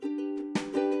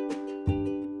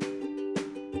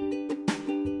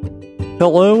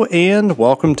Hello and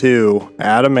welcome to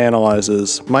Adam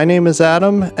Analyzes. My name is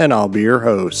Adam and I'll be your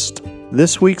host.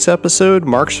 This week's episode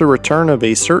marks the return of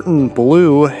a certain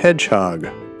blue hedgehog,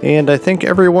 and I think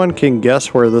everyone can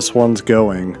guess where this one's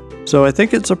going. So I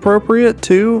think it's appropriate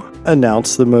to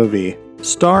announce the movie.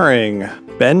 Starring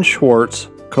Ben Schwartz,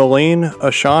 Colleen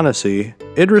O'Shaughnessy,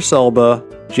 Idris Elba,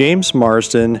 James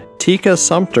Marsden, Tika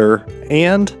Sumpter,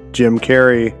 and Jim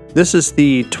Carrey. This is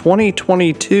the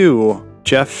 2022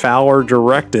 Jeff Fowler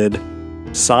directed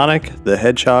Sonic the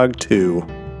Hedgehog 2.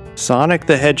 Sonic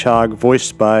the Hedgehog,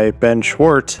 voiced by Ben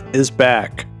Schwartz, is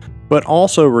back, but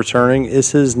also returning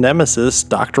is his nemesis,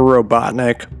 Dr.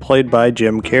 Robotnik, played by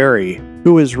Jim Carrey,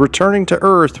 who is returning to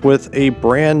Earth with a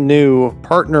brand new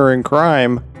partner in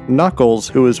crime, Knuckles,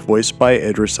 who is voiced by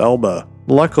Idris Elba.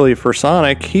 Luckily for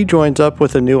Sonic, he joins up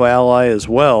with a new ally as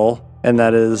well, and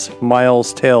that is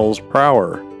Miles Tails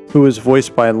Prower, who is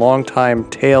voiced by longtime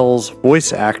Tails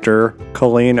voice actor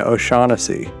Colleen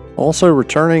O'Shaughnessy. Also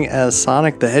returning as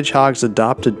Sonic the Hedgehog's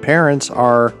adopted parents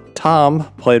are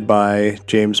Tom, played by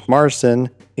James Marsden,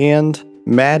 and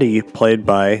Maddie, played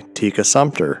by Tika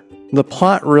Sumpter. The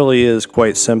plot really is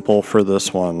quite simple for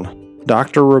this one.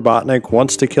 Dr. Robotnik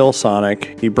wants to kill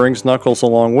Sonic, he brings Knuckles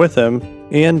along with him,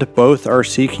 and both are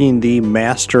seeking the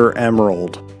Master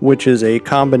Emerald, which is a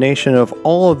combination of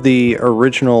all of the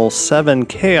original 7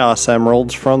 Chaos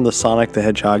Emeralds from the Sonic the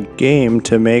Hedgehog game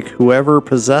to make whoever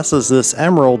possesses this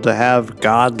emerald to have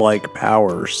godlike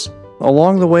powers.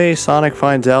 Along the way, Sonic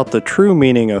finds out the true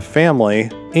meaning of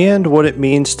family and what it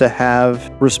means to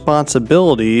have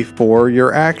responsibility for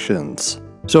your actions.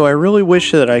 So I really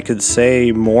wish that I could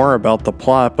say more about the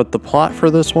plot, but the plot for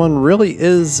this one really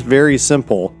is very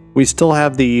simple. We still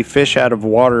have the fish out of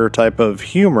water type of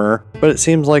humor, but it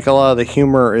seems like a lot of the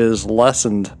humor is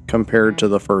lessened compared to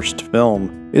the first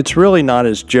film. It's really not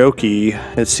as jokey.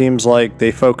 It seems like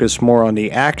they focus more on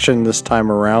the action this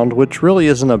time around, which really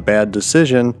isn't a bad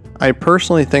decision. I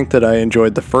personally think that I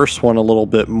enjoyed the first one a little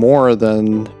bit more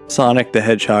than Sonic the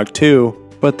Hedgehog 2.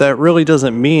 But that really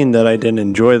doesn't mean that I didn't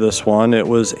enjoy this one. It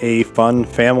was a fun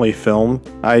family film.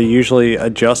 I usually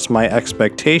adjust my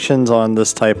expectations on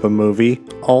this type of movie,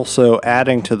 also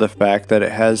adding to the fact that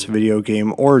it has video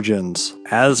game origins.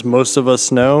 As most of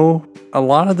us know, a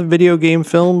lot of the video game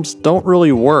films don't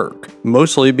really work,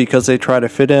 mostly because they try to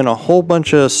fit in a whole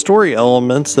bunch of story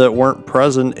elements that weren't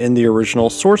present in the original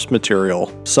source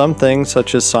material. Some things,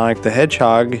 such as Sonic the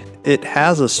Hedgehog, it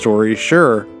has a story,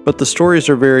 sure, but the stories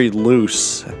are very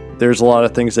loose. There's a lot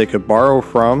of things they could borrow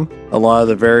from, a lot of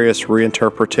the various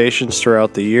reinterpretations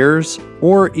throughout the years,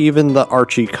 or even the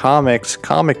Archie Comics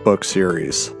comic book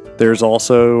series. There's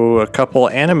also a couple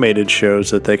animated shows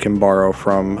that they can borrow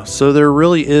from, so there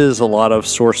really is a lot of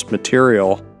source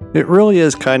material. It really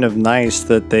is kind of nice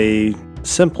that they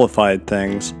simplified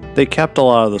things. They kept a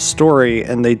lot of the story,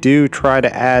 and they do try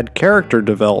to add character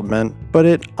development, but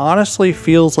it honestly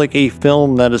feels like a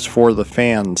film that is for the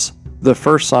fans. The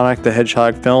first Sonic the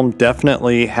Hedgehog film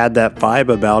definitely had that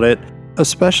vibe about it,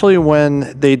 especially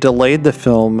when they delayed the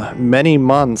film many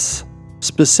months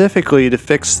specifically to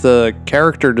fix the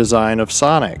character design of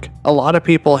Sonic. A lot of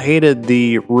people hated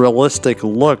the realistic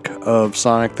look of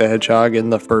Sonic the Hedgehog in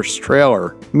the first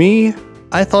trailer. Me,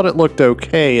 I thought it looked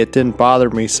okay, it didn't bother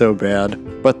me so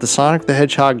bad, but the Sonic the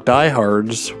Hedgehog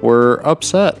diehards were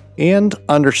upset, and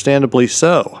understandably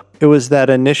so. It was that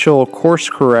initial course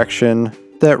correction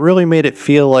that really made it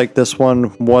feel like this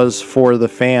one was for the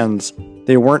fans.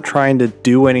 They weren't trying to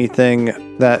do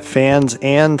anything that fans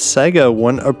and Sega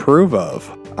wouldn't approve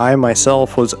of. I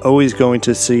myself was always going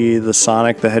to see the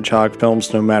Sonic the Hedgehog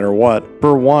films no matter what.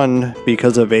 For one,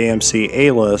 because of AMC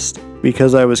A-List,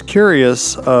 because I was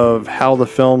curious of how the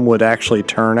film would actually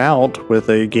turn out with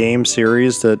a game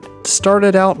series that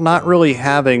started out not really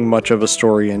having much of a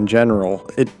story in general.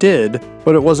 It did,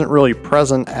 but it wasn't really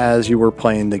present as you were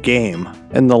playing the game.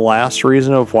 And the last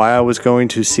reason of why I was going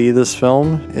to see this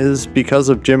film is because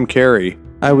of Jim Carrey.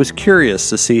 I was curious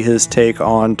to see his take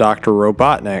on Dr.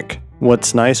 Robotnik.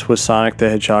 What's nice with Sonic the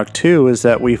Hedgehog 2 is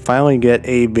that we finally get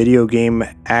a video game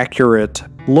accurate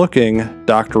looking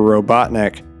Dr.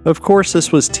 Robotnik. Of course,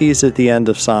 this was teased at the end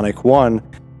of Sonic 1.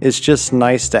 It's just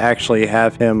nice to actually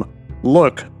have him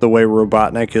look the way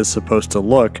Robotnik is supposed to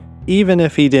look, even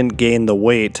if he didn't gain the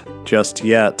weight just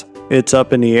yet. It's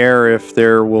up in the air if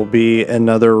there will be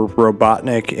another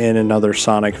Robotnik in another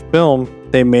Sonic film.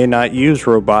 They may not use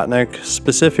Robotnik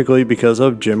specifically because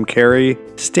of Jim Carrey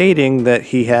stating that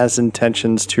he has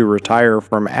intentions to retire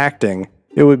from acting.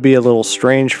 It would be a little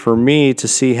strange for me to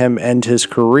see him end his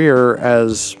career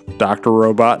as Dr.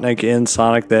 Robotnik in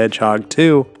Sonic the Hedgehog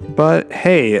 2, but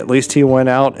hey, at least he went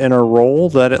out in a role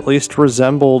that at least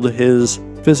resembled his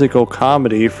physical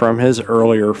comedy from his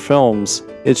earlier films.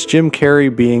 It's Jim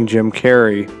Carrey being Jim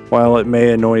Carrey. While it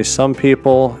may annoy some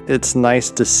people, it's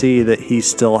nice to see that he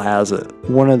still has it.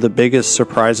 One of the biggest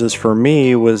surprises for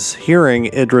me was hearing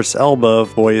Idris Elba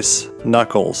voice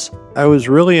Knuckles. I was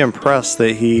really impressed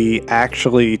that he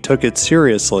actually took it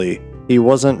seriously. He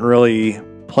wasn't really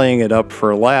playing it up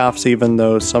for laughs, even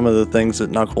though some of the things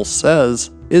that Knuckles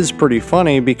says is pretty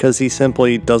funny because he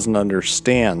simply doesn't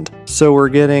understand. So we're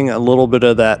getting a little bit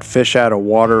of that fish out of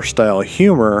water style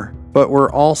humor, but we're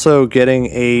also getting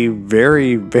a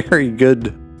very, very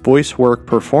good voice work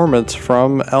performance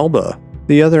from Elba.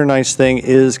 The other nice thing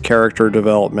is character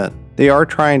development. They are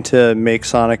trying to make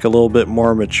Sonic a little bit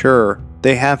more mature.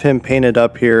 They have him painted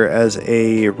up here as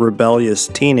a rebellious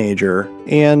teenager,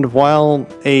 and while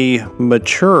a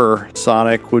mature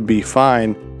Sonic would be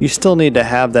fine, you still need to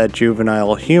have that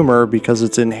juvenile humor because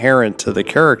it's inherent to the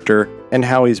character and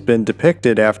how he's been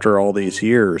depicted after all these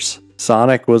years.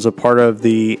 Sonic was a part of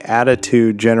the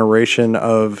Attitude generation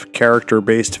of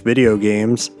character-based video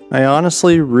games. I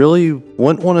honestly really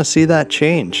wouldn't want to see that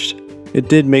changed. It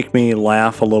did make me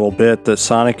laugh a little bit that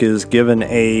Sonic is given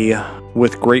a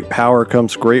 "with great power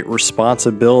comes great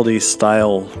responsibility"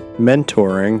 style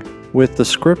mentoring, with the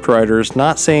scriptwriters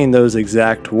not saying those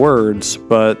exact words,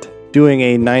 but doing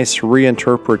a nice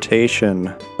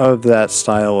reinterpretation of that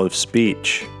style of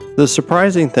speech. The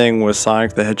surprising thing with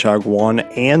Sonic the Hedgehog 1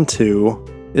 and 2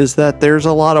 is that there's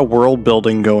a lot of world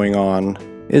building going on.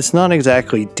 It's not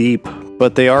exactly deep,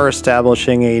 but they are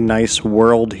establishing a nice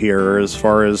world here as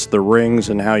far as the rings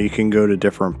and how you can go to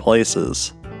different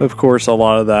places. Of course, a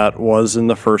lot of that was in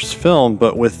the first film,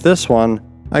 but with this one,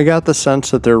 I got the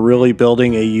sense that they're really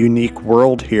building a unique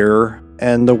world here,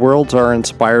 and the worlds are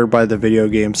inspired by the video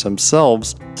games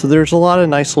themselves, so there's a lot of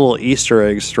nice little Easter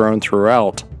eggs thrown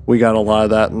throughout. We got a lot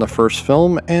of that in the first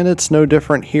film, and it's no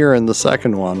different here in the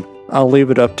second one. I'll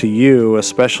leave it up to you,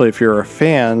 especially if you're a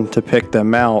fan, to pick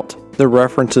them out. The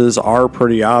references are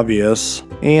pretty obvious,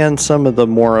 and some of the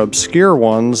more obscure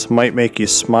ones might make you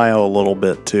smile a little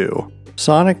bit too.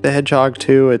 Sonic the Hedgehog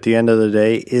 2 at the end of the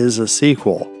day is a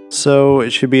sequel, so it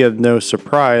should be of no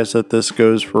surprise that this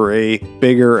goes for a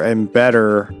bigger and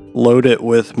better, load it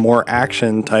with more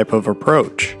action type of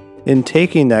approach. In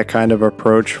taking that kind of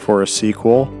approach for a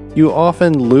sequel, you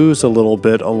often lose a little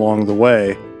bit along the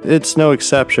way. It's no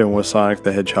exception with Sonic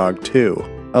the Hedgehog 2.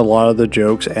 A lot of the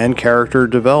jokes and character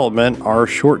development are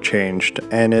shortchanged,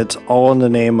 and it's all in the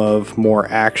name of more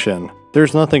action.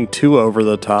 There's nothing too over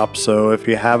the top, so if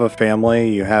you have a family,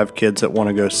 you have kids that want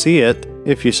to go see it,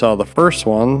 if you saw the first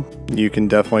one, you can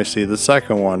definitely see the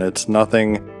second one. It's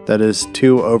nothing that is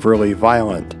too overly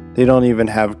violent. They don't even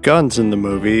have guns in the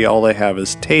movie, all they have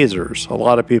is tasers. A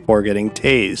lot of people are getting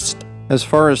tased. As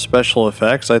far as special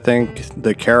effects, I think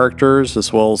the characters,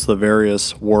 as well as the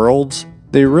various worlds,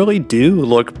 they really do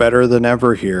look better than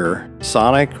ever here.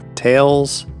 Sonic,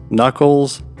 Tails,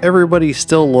 Knuckles, everybody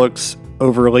still looks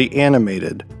overly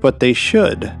animated, but they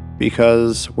should,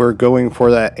 because we're going for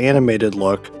that animated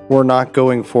look. We're not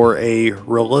going for a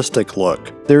realistic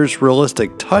look. There's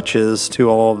realistic touches to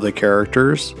all of the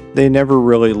characters. They never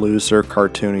really lose their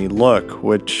cartoony look,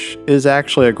 which is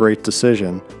actually a great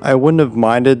decision. I wouldn't have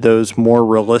minded those more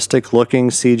realistic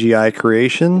looking CGI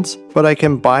creations, but I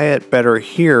can buy it better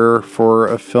here for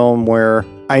a film where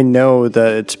I know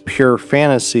that it's pure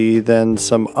fantasy than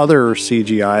some other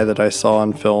CGI that I saw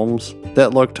in films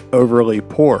that looked overly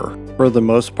poor. For the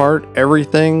most part,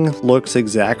 everything looks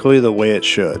exactly the way it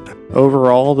should.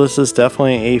 Overall, this is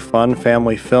definitely a fun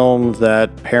family film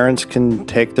that parents can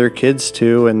take their kids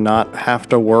to and not have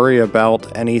to worry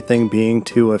about anything being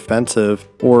too offensive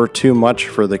or too much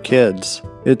for the kids.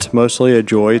 It's mostly a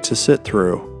joy to sit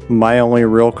through. My only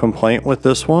real complaint with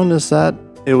this one is that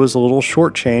it was a little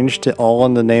shortchanged, all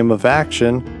in the name of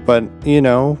action, but you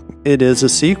know, it is a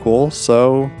sequel,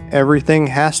 so everything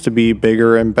has to be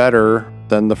bigger and better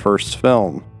than the first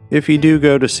film. If you do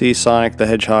go to see Sonic the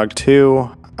Hedgehog 2,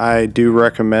 I do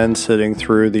recommend sitting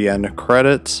through the end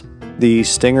credits. The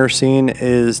stinger scene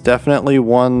is definitely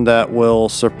one that will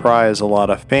surprise a lot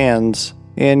of fans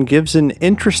and gives an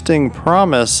interesting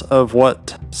promise of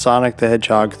what Sonic the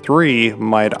Hedgehog 3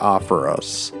 might offer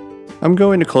us. I'm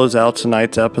going to close out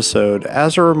tonight's episode.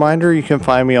 As a reminder, you can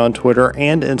find me on Twitter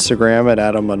and Instagram at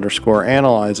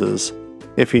Adam_analyzes.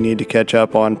 If you need to catch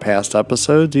up on past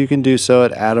episodes, you can do so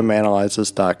at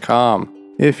adamanalyzes.com.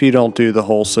 If you don't do the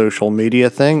whole social media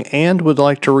thing and would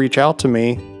like to reach out to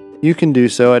me, you can do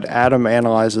so at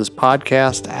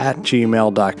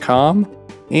adamanalyzespodcast@gmail.com.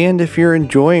 And if you're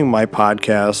enjoying my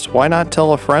podcast, why not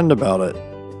tell a friend about it?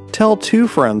 Tell 2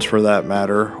 friends for that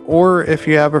matter, or if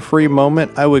you have a free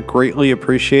moment, I would greatly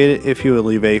appreciate it if you would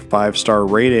leave a 5-star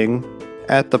rating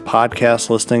at the podcast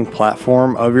listening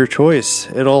platform of your choice.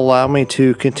 It'll allow me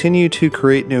to continue to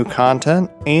create new content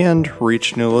and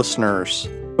reach new listeners.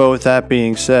 But with that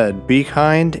being said, be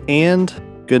kind and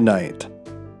good night.